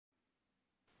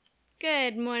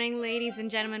Good morning, ladies and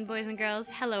gentlemen, boys and girls.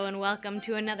 Hello and welcome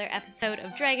to another episode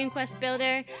of Dragon Quest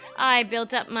Builder. I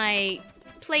built up my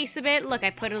place a bit. Look,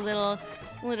 I put a little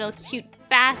cute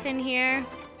bath in here.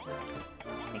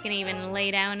 I can even lay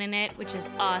down in it, which is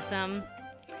awesome.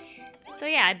 So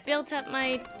yeah, I built up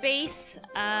my base.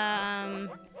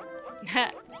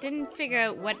 Didn't figure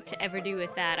out what to ever do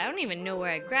with that. I don't even know where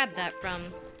I grabbed that from.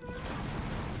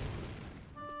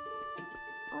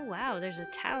 Oh wow, there's a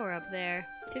tower up there.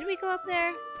 Did we go up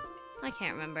there? I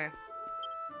can't remember.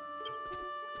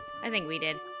 I think we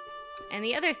did. And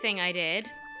the other thing I did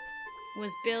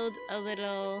was build a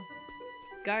little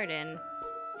garden.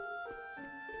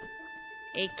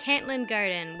 A Cantlin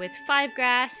garden with 5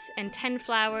 grass and 10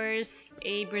 flowers,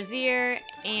 a brazier,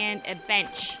 and a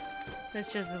bench.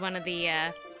 That's just one of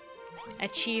the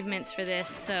achievements for this.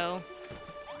 So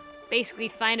basically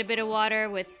find a bit of water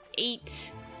with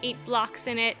 8 blocks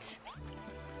in it.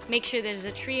 Make sure there's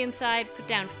a tree inside, put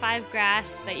down 5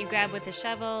 grass that you grab with a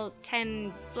shovel,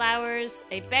 10 flowers,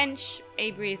 a bench,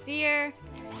 a brazier,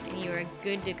 and you are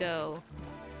good to go.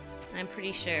 And I'm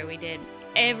pretty sure we did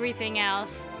everything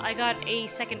else. I got a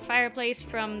second fireplace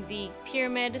from the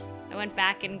pyramid. I went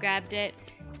back and grabbed it.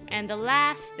 And the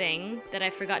last thing that I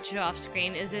forgot to show off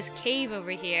screen is this cave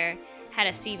over here had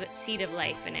a seed of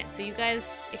life in it. So you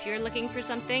guys, if you're looking for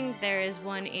something, there is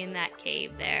one in that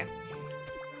cave there.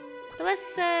 But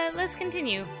let's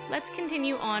continue. Let's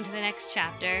continue on to the next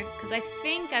chapter, because I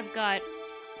think I've got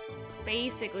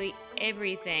basically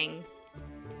everything.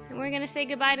 And we're gonna say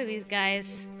goodbye to these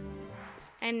guys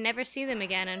and never see them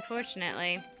again,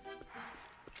 unfortunately.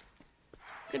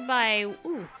 Goodbye.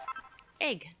 Ooh,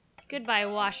 egg. Goodbye,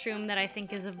 washroom, that I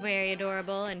think is very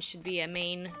adorable and should be a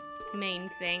main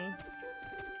thing.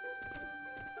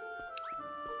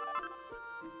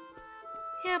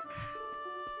 Yep.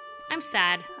 I'm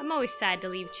sad. I'm always sad to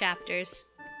leave chapters.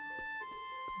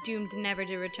 Doomed never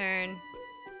to return.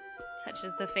 Such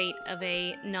is the fate of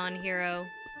a non-hero.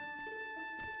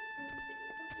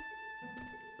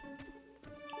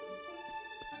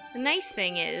 The nice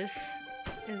thing is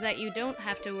that you don't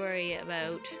have to worry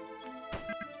about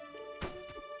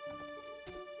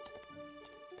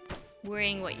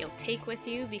worrying what you'll take with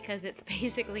you, because it's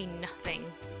basically nothing.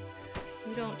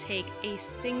 You don't take a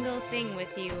single thing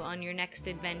with you on your next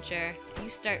adventure. You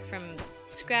start from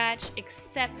scratch,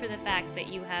 except for the fact that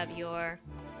you have your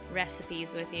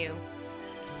recipes with you.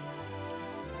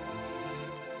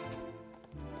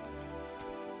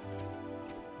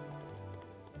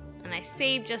 And I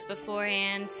saved just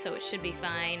beforehand, so it should be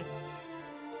fine.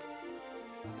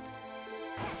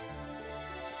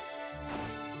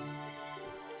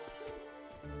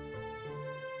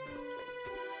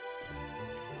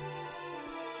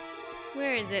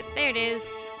 Where is it? There it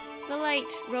is. The light.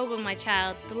 Robobin, my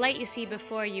child. The light you see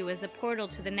before you is a portal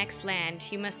to the next land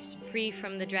you must free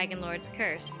from the Dragon Lord's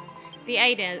curse. The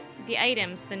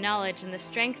items, the knowledge, and the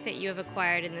strength that you have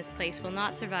acquired in this place will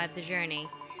not survive the journey.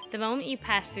 The moment you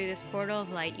pass through this portal of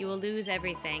light, you will lose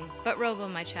everything. But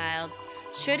Robobin, my child,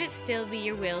 should it still be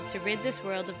your will to rid this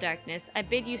world of darkness, I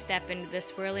bid you step into this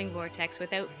swirling vortex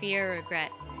without fear or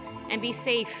regret, and be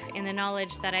safe in the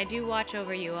knowledge that I do watch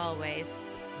over you always.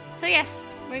 So yes,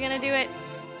 we're gonna do it.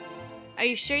 Are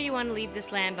you sure you want to leave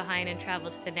this land behind and travel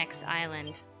to the next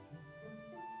island?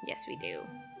 Yes, we do.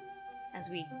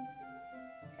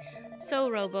 So,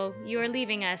 Robo, you are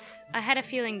leaving us. I had a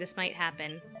feeling this might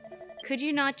happen. Could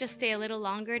you not just stay a little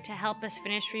longer to help us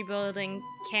finish rebuilding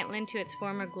Cantlin to its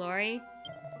former glory?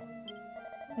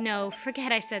 No,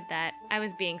 forget I said that. I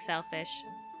was being selfish.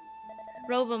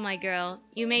 Robo, my girl,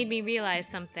 you made me realize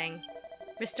something.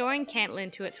 Restoring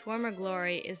Cantlin to its former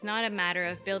glory is not a matter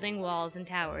of building walls and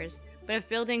towers, but of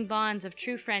building bonds of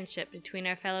true friendship between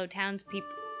our fellow townspeople.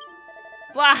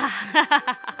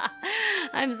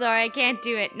 I'm sorry, I can't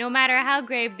do it. No matter how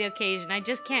grave the occasion, I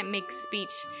just can't make speech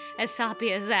as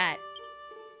soppy as that.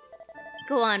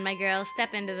 Go on, my girl,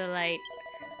 step into the light.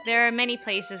 There are many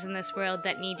places in this world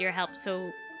that need your help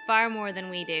so far more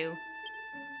than we do.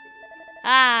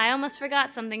 Ah, I almost forgot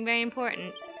something very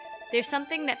important. There's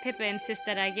something that Pippa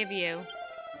insisted I give you.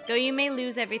 Though you may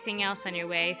lose everything else on your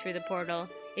way through the portal,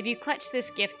 if you clutch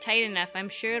this gift tight enough, I'm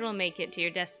sure it'll make it to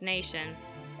your destination.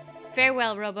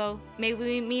 Farewell, Robo. May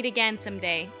we meet again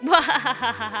someday.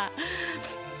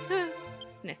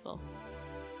 Sniffle.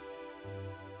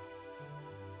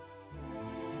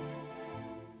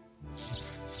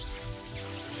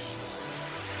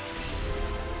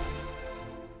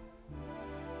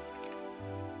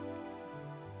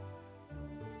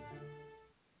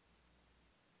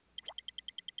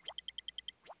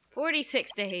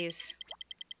 "46 days.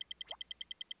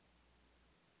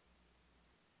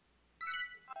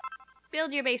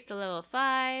 Build your base to level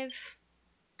 5.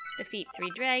 Defeat 3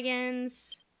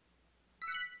 dragons.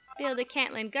 Build a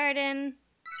Cantlin garden.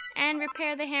 And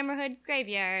repair the Hammerhood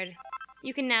graveyard.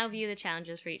 You can now view the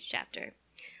challenges for each chapter.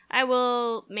 I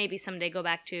will maybe someday go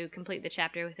back to complete the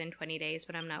chapter within 20 days,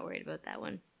 but I'm not worried about that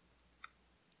one.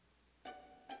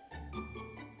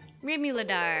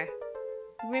 Rimuldar.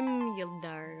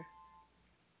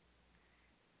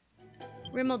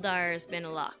 Rimuldar has been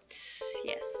unlocked.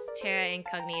 Yes, Terra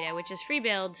Incognita, which is free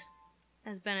build,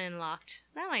 has been unlocked.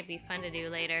 That might be fun to do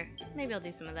later. Maybe I'll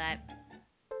do some of that.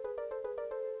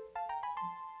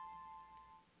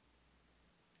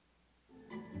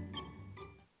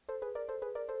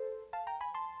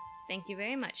 Thank you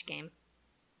very much, game.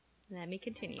 Let me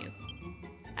continue.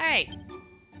 Alright.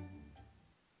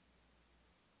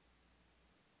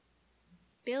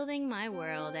 Building my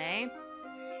world, eh?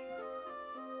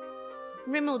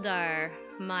 Rimuldar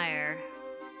Mire.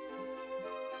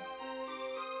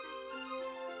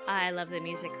 I love the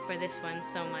music for this one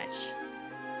so much.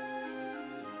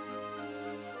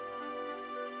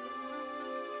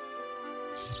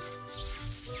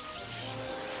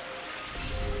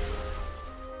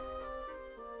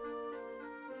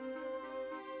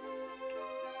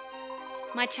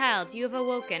 My child, you have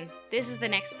awoken. This is the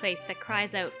next place that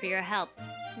cries out for your help.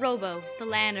 Robo, the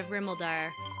land of Rimuldar.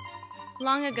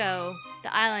 Long ago,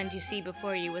 the island you see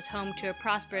before you was home to a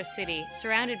prosperous city,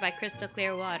 surrounded by crystal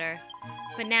clear water.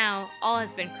 But now, all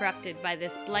has been corrupted by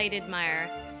this blighted mire.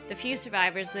 The few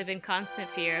survivors live in constant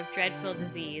fear of dreadful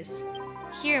disease.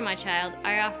 Here, my child,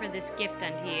 I offer this gift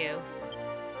unto you.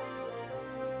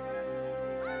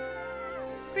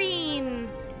 Green!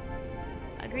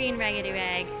 A green raggedy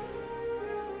rag.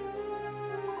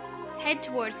 Head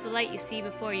towards the light you see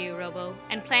before you, Robo,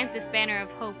 and plant this banner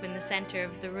of hope in the center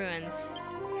of the ruins.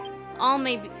 All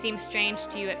may seem strange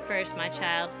to you at first, my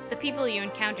child. The people you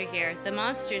encounter here, the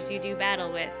monsters you do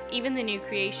battle with, even the new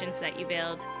creations that you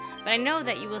build. But I know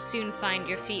that you will soon find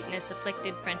your feet in this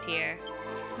afflicted frontier.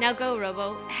 Now go,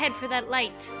 Robo. Head for that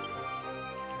light.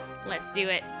 Let's do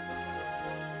it.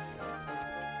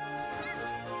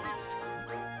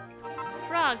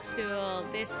 Frog stool.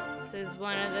 This is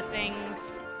one of the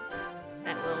things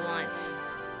that we'll want.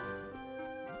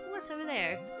 What's over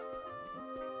there?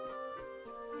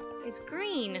 It's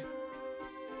green.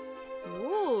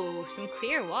 Ooh, some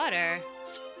clear water.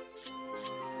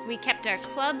 We kept our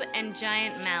club and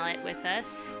giant mallet with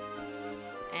us.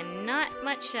 And not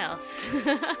much else.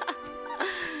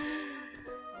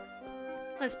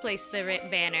 Let's place the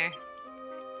banner.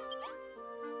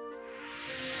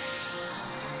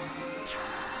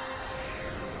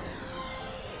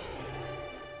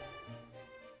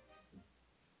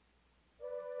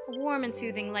 A warm and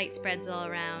soothing light spreads all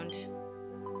around.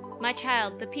 My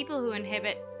child, the people who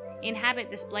inhabit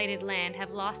this blighted land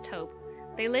have lost hope.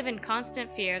 They live in constant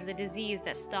fear of the disease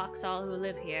that stalks all who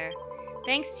live here.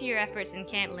 Thanks to your efforts in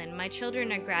Cantlin, my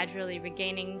children are gradually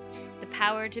regaining the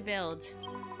power to build.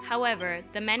 However,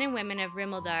 the men and women of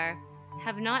Rimuldar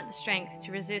have not the strength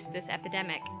to resist this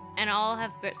epidemic, and all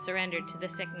have but surrendered to the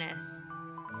sickness.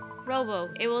 Robo,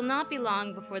 it will not be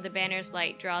long before the banner's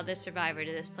light draw the survivor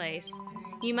to this place.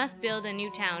 You must build a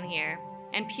new town here,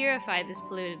 and purify this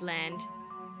polluted land.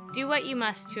 Do what you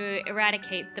must to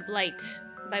eradicate the blight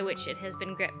by which it has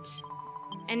been gripped.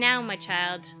 And now, my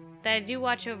child, that I do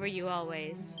watch over you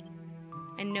always.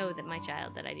 And know that, my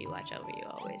child, that I do watch over you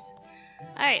always.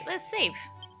 Alright, let's save.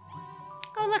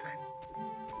 Oh, look.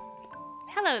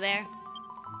 Hello there.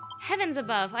 Heavens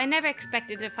above, I never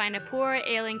expected to find a poor,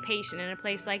 ailing patient in a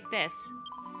place like this.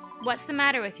 What's the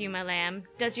matter with you, my lamb?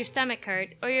 Does your stomach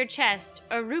hurt, or your chest,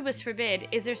 or Rubus forbid,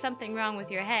 is there something wrong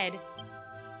with your head?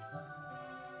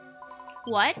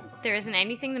 What? There isn't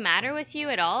anything the matter with you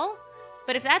at all?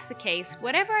 But if that's the case,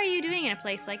 whatever are you doing in a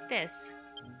place like this?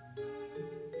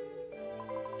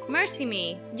 Mercy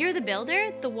me, you're the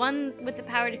builder? The one with the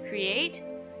power to create?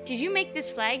 Did you make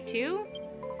this flag too?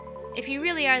 If you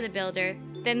really are the builder,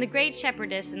 then the great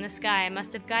shepherdess in the sky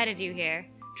must have guided you here.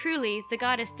 Truly, the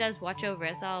goddess does watch over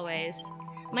us always.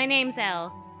 My name's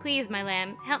Elle. Please, my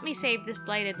lamb, help me save this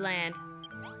blighted land.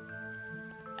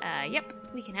 Yep,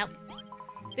 we can help.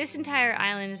 This entire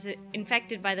island is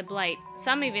infected by the blight.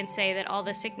 Some even say that all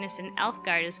the sickness in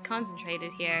Elfgard is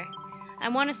concentrated here. I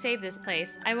want to save this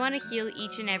place. I want to heal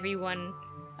each and every one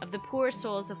of the poor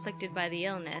souls afflicted by the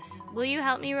illness. Will you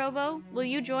help me, Robo? Will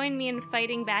you join me in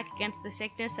fighting back against the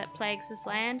sickness that plagues this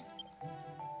land?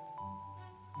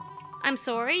 I'm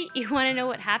sorry? You want to know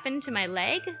what happened to my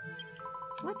leg?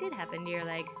 What did happen to your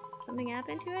leg? Something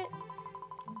happened to it?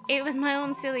 It was my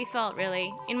own silly fault,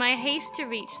 really. In my haste to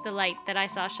reach the light that I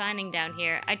saw shining down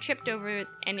here, I tripped over it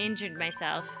and injured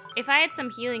myself. If I had some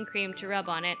healing cream to rub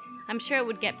on it, I'm sure it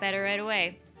would get better right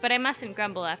away. But I mustn't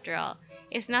grumble after all.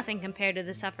 It's nothing compared to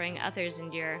the suffering others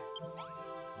endure.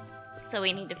 So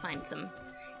we need to find some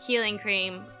healing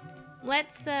cream.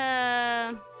 Let's,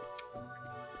 I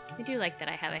do like that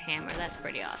I have a hammer. That's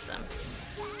pretty awesome.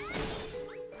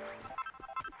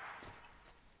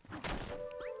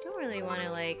 Don't really want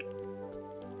to, like...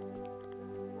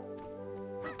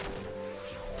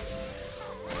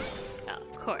 Oh,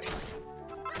 of course.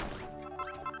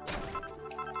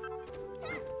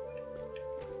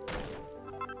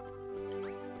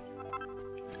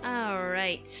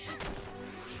 Alright.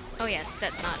 Oh yes,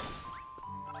 that's not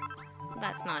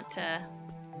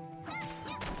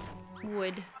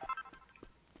wood.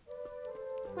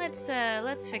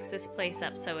 Let's fix this place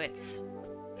up so it's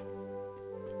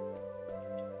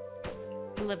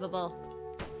livable.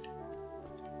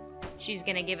 She's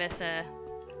gonna give us a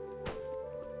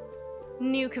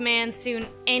new command soon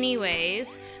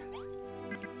anyways.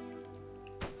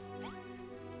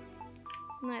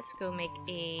 Let's go make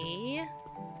a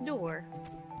door.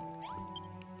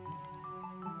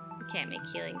 We can't make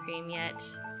healing cream yet.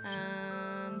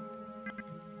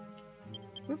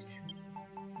 Oops.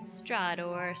 Straw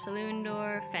door, saloon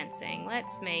door, fencing.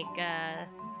 Let's make,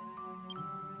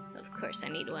 of course I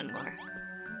need one more.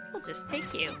 We'll just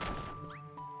take you.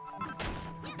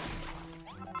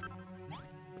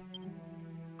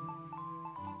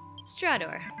 Straw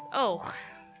door. Oh.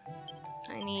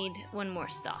 I need one more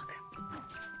stock.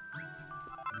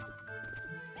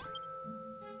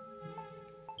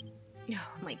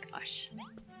 Oh my gosh.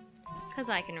 'Cause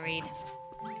I can read.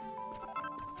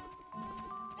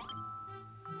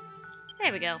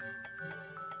 There we go.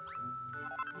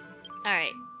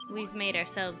 Alright, we've made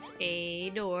ourselves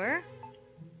a door.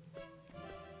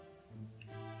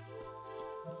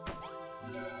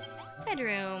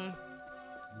 Bedroom.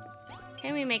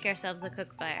 Can we make ourselves a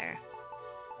cook fire?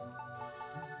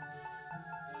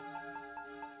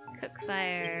 Cook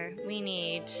fire. We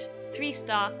need 3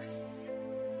 stalks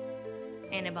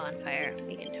and a bonfire.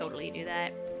 We can totally do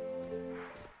that.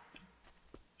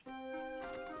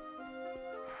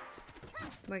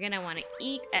 We're gonna want to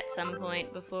eat at some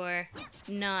point before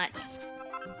not.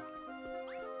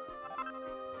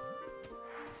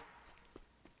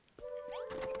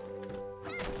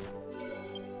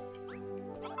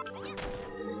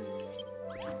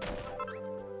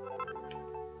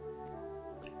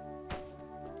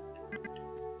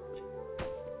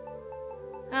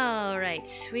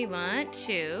 Alright, we want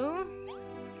to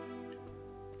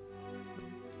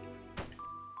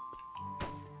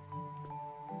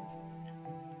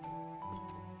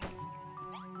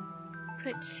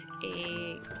put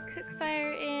a cook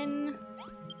fire in.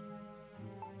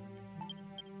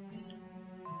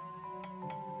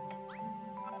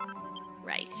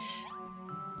 Right.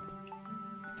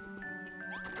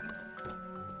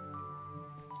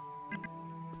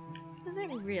 Does it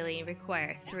really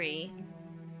require 3?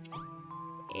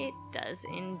 It does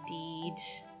indeed.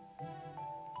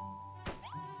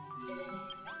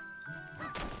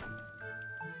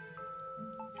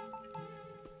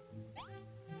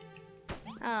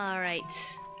 All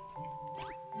right.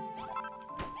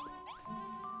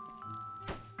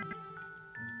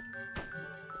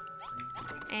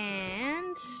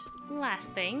 And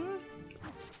last thing,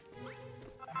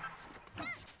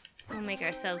 we'll make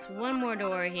ourselves one more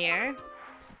door here.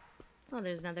 Oh,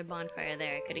 there's another bonfire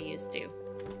there I could have used too.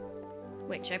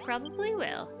 Which I probably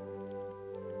will.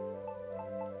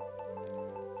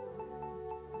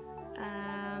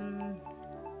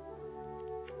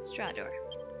 Straw door.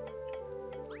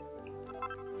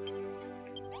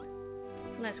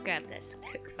 Let's grab this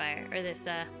cook fire, or this,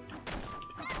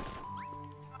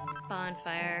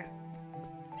 bonfire.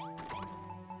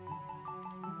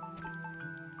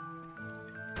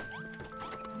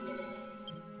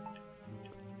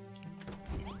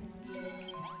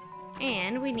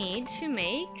 And we need to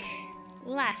make,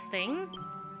 last thing,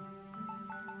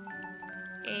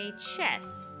 a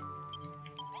chest.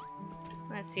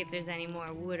 Let's see if there's any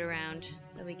more wood around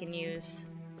that we can use.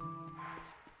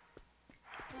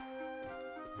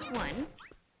 1.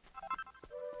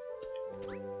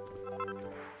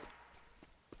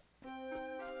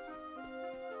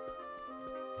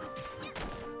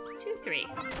 2, 3.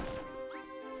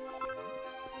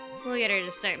 We'll get her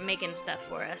to start making stuff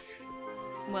for us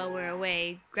while we're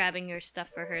away, grabbing her stuff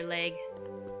for her leg.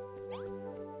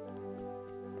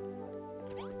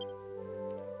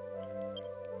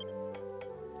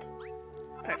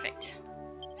 Perfect.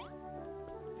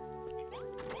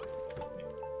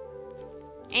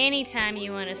 anytime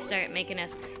you want to start making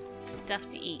us stuff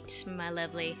to eat, my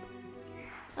lovely.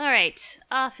 Alright,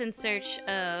 off in search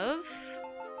of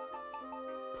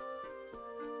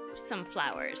some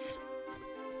flowers.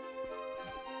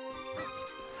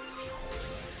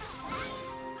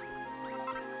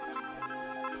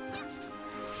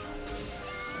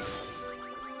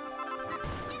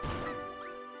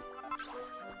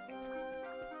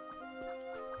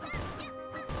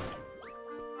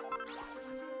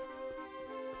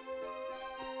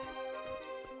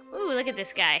 Ooh, look at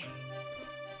this guy.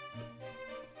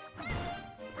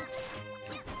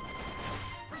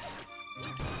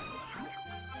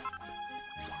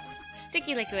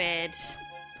 Sticky liquid.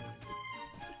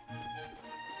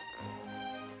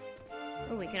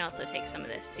 Oh, we can also take some of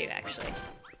this too, actually.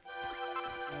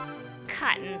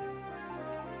 Cotton.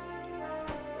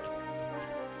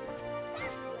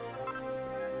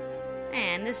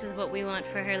 And this is what we want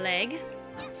for her leg.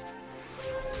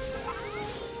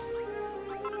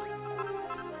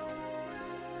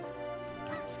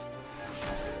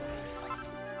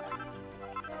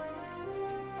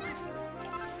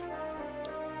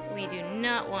 We do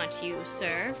not want you,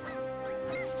 sir.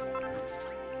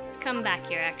 Come back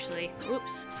here, actually.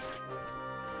 Oops.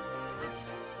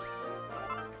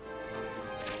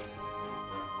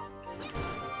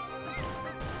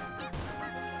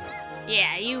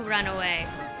 Yeah, you run away.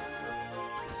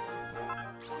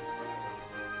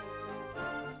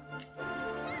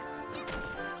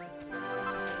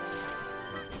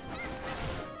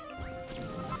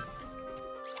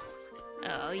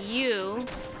 Oh, you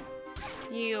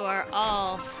are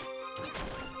all...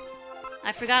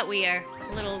 I forgot we are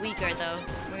a little weaker, though.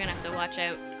 We're gonna have to watch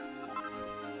out.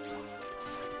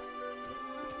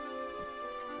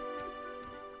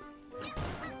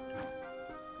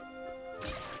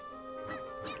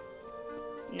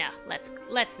 No,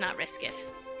 let's not risk it.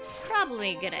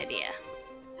 Probably a good idea.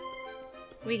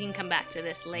 We can come back to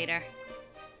this later.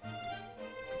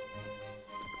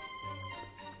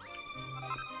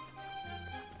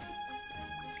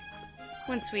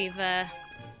 Once we've,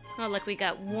 oh look, we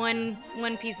got one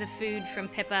piece of food from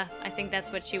Pippa. I think that's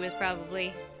what she was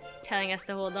probably telling us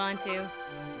to hold on to.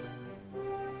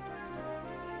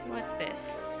 What's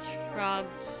this? Frog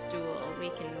stool. We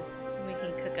can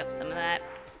cook up some of that.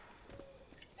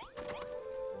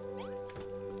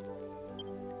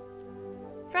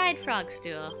 Fried frog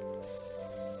stool.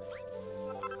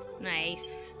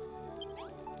 Nice.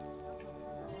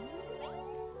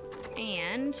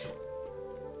 And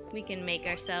we can make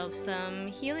ourselves some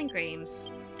healing creams.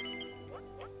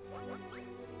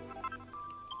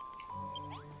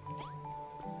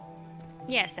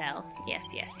 Yes, Elle. Yes,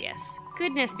 yes, yes.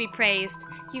 Goodness be praised.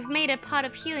 You've made a pot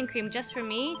of healing cream just for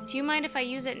me. Do you mind if I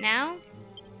use it now?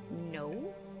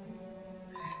 No.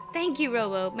 Thank you,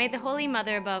 Robo. May the Holy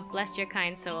Mother above bless your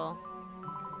kind soul.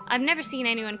 I've never seen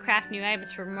anyone craft new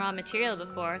items from raw material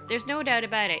before. There's no doubt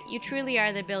about it. You truly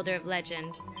are the builder of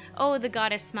legend. Oh, the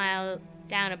goddess smile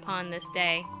down upon this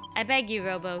day. I beg you,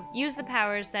 Robo, use the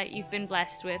powers that you've been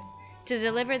blessed with to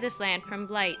deliver this land from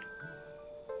blight.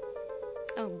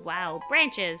 Oh, wow.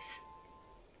 Branches!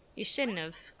 You shouldn't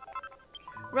have.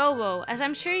 Robo, as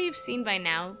I'm sure you've seen by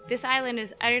now, this island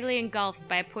is utterly engulfed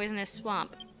by a poisonous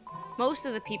swamp. Most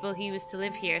of the people who used to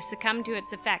live here succumbed to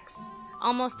its effects.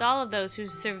 Almost all of those who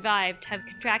survived have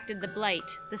contracted the blight.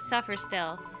 The suffer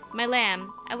still. My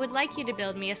lamb, I would like you to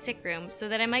build me a sick room so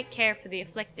that I might care for the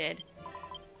afflicted.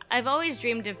 I've always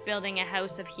dreamed of building a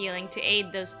house of healing to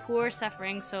aid those poor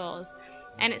suffering souls,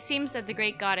 and it seems that the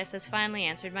great goddess has finally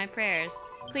answered my prayers.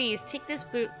 Please, take this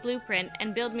blueprint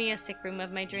and build me a sick room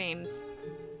of my dreams.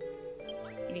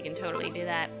 You can totally do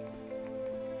that.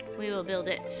 We will build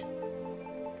it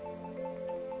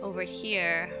over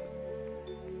here.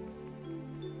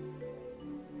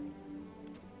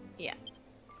 Yeah.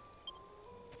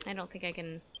 I don't think I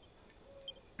can...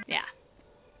 Yeah.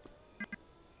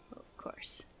 Of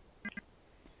course.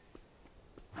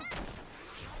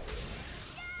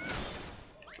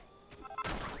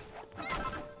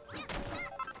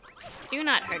 Do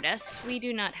not hurt us. We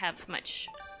do not have much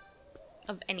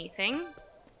of anything.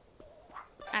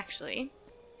 Actually,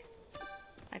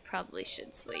 I probably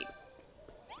should sleep.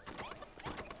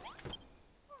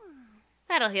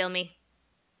 That'll heal me.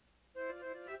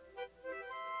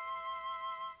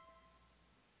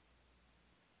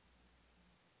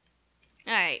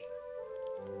 Alright.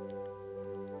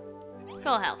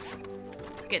 Full health.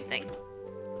 It's a good thing.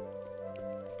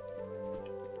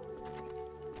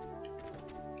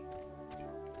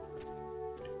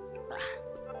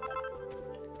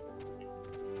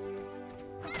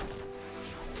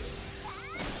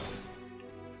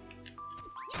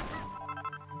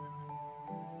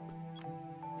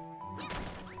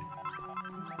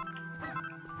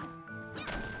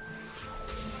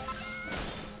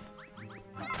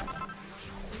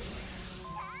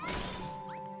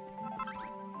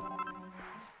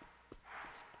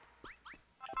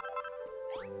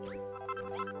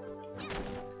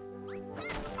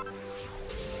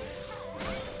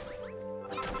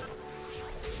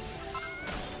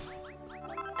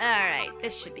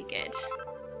 This should be good.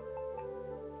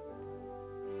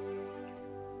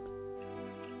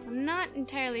 I'm not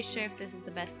entirely sure if this is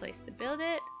the best place to build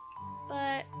it,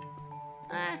 but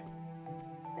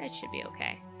it should be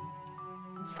okay.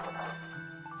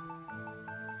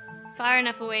 Far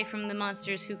enough away from the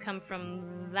monsters who come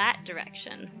from that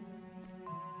direction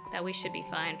that we should be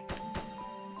fine.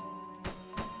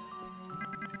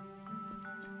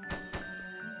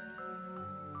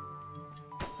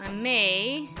 I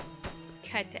may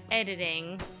cut to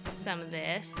editing some of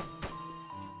this.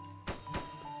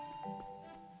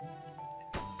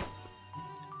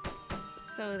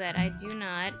 So that I do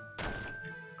not...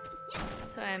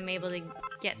 So I'm able to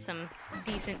get some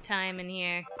decent time in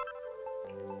here.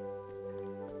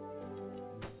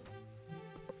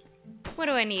 What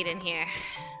do I need in here?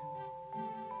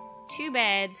 2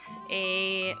 beds,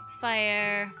 a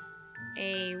fire,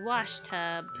 a wash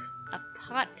tub, a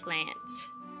pot plant.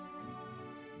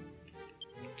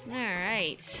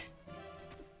 Alright.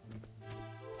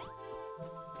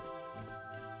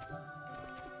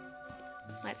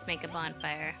 Let's make a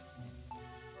bonfire.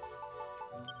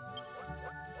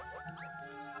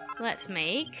 Let's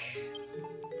make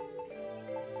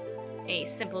a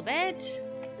simple bed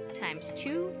times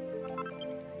 2.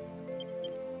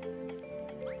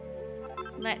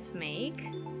 Let's make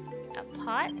a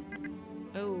pot.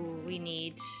 Oh, we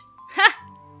need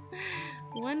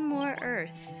 1 more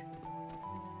earth.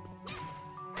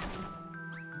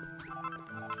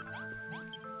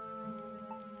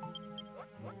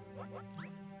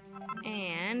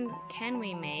 And can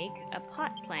we make a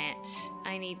pot plant?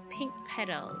 I need pink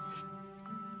petals.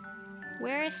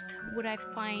 Whereest would I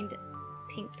find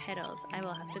pink petals? I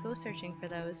will have to go searching for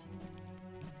those.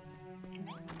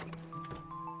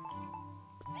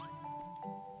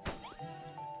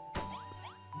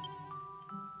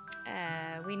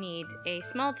 We need a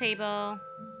small table.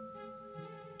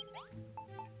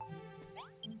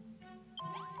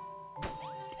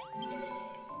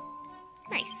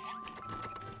 Nice.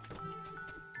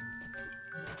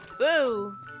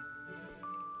 Whoa!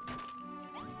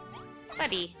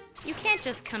 Buddy, you can't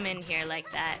just come in here like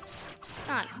that. It's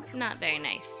not very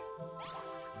nice.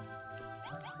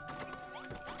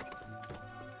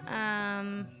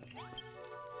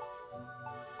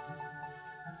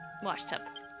 Wash tub.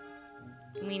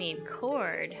 We need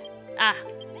cord. Ah!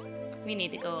 We need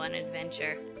to go on an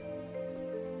adventure.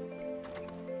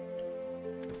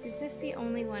 Is this the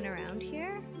only one around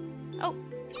here? Oh!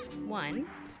 1,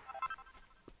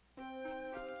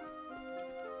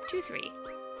 2, 3.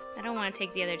 I don't want to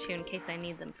take the other 2 in case I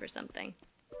need them for something.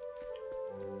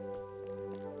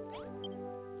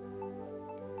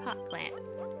 Pot plant.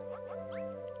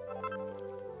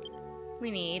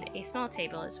 We need a small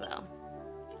table as well.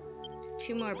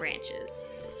 2 more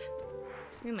branches.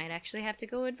 We might actually have to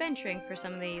go adventuring for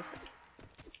some of these.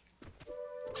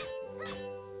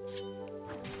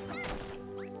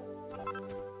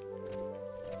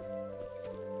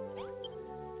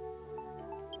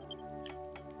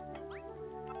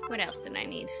 What else did I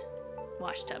need?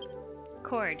 Wash tub.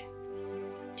 Cord.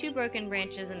 2 broken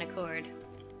branches and a cord.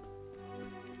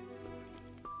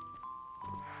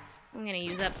 I'm gonna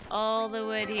use up all the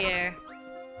wood here.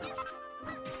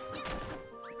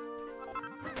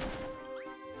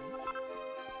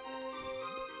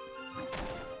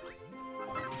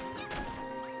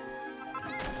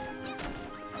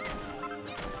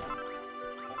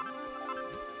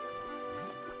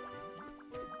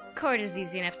 Cord is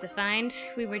easy enough to find.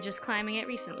 We were just climbing it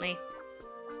recently.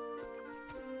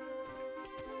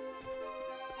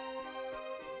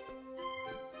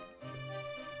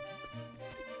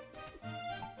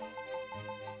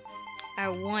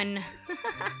 Our 1.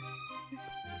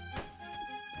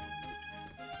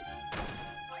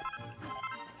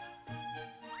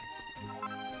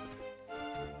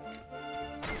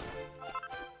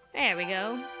 There we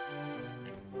go.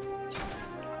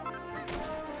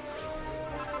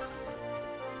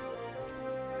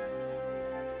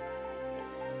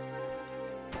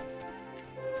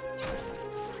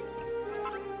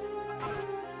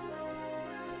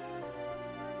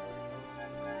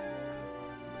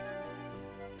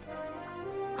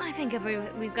 I think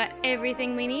we've got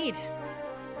everything we need.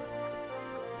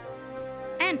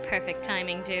 And perfect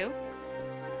timing, too.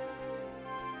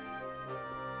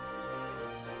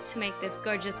 To make this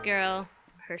gorgeous girl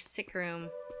her sick room.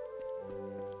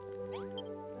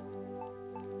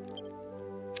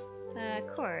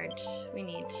 Cord. We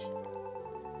need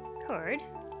cord.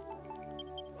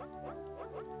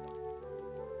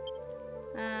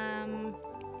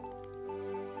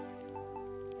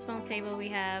 Small table we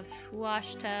have.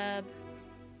 Wash tub.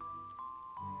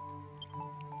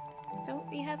 Don't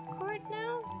we have cord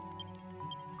now?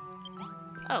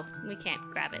 Oh, we can't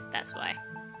grab it, that's why.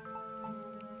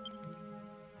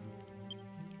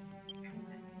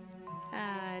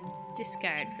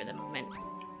 Discard for the moment.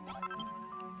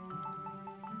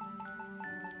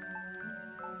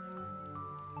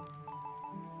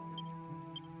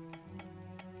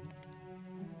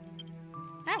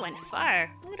 That went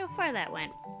far. Look at how far that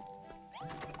went.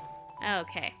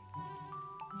 Okay.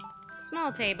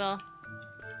 Small table.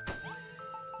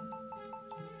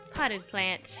 Potted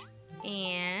plant.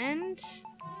 And...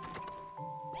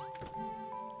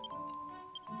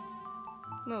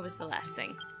 what was the last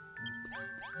thing?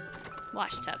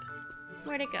 Wash tub.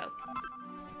 Where'd it go?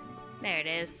 There it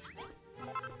is.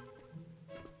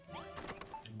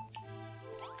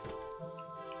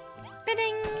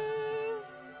 Ba-ding!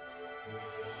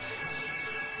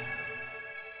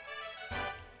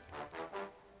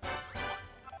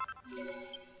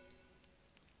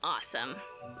 Awesome.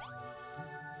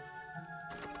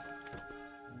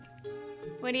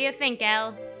 What do you think,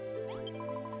 Elle?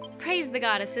 Praise the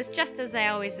goddesses, just as I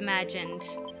always imagined.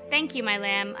 Thank you, my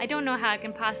lamb. I don't know how I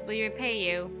can possibly repay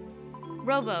you.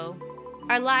 Robo,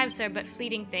 our lives are but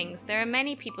fleeting things. There are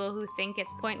many people who think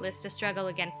it's pointless to struggle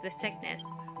against this sickness.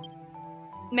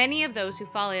 Many of those who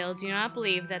fall ill do not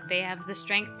believe that they have the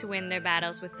strength to win their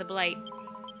battles with the blight.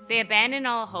 They abandon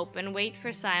all hope and wait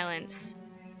in silence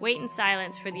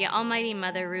for the almighty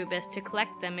Mother Rubus to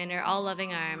collect them in her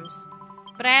all-loving arms.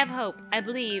 But I have hope. I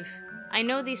believe. I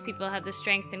know these people have the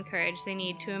strength and courage they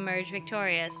need to emerge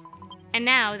victorious. And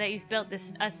now that you've built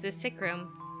us this sick room,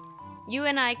 you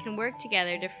and I can work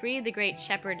together to free the great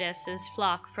shepherdess's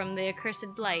flock from the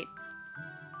accursed blight.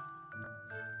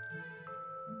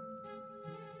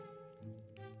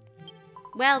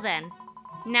 Well then,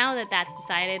 now that that's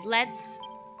decided, let's...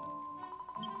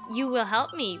 You will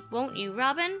help me, won't you,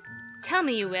 Robin? Tell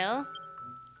me you will.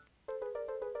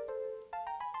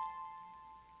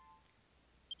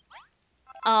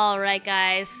 Alright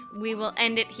guys, we will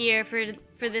end it here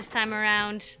for this time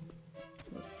around.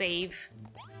 We'll save.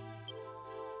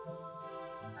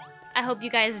 I hope you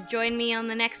guys join me on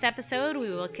the next episode. We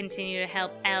will continue to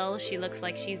help Elle. She looks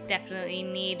like she's definitely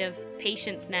in need of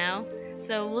patience now.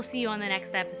 So we'll see you on the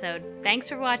next episode. Thanks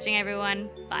for watching, everyone.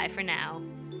 Bye for now.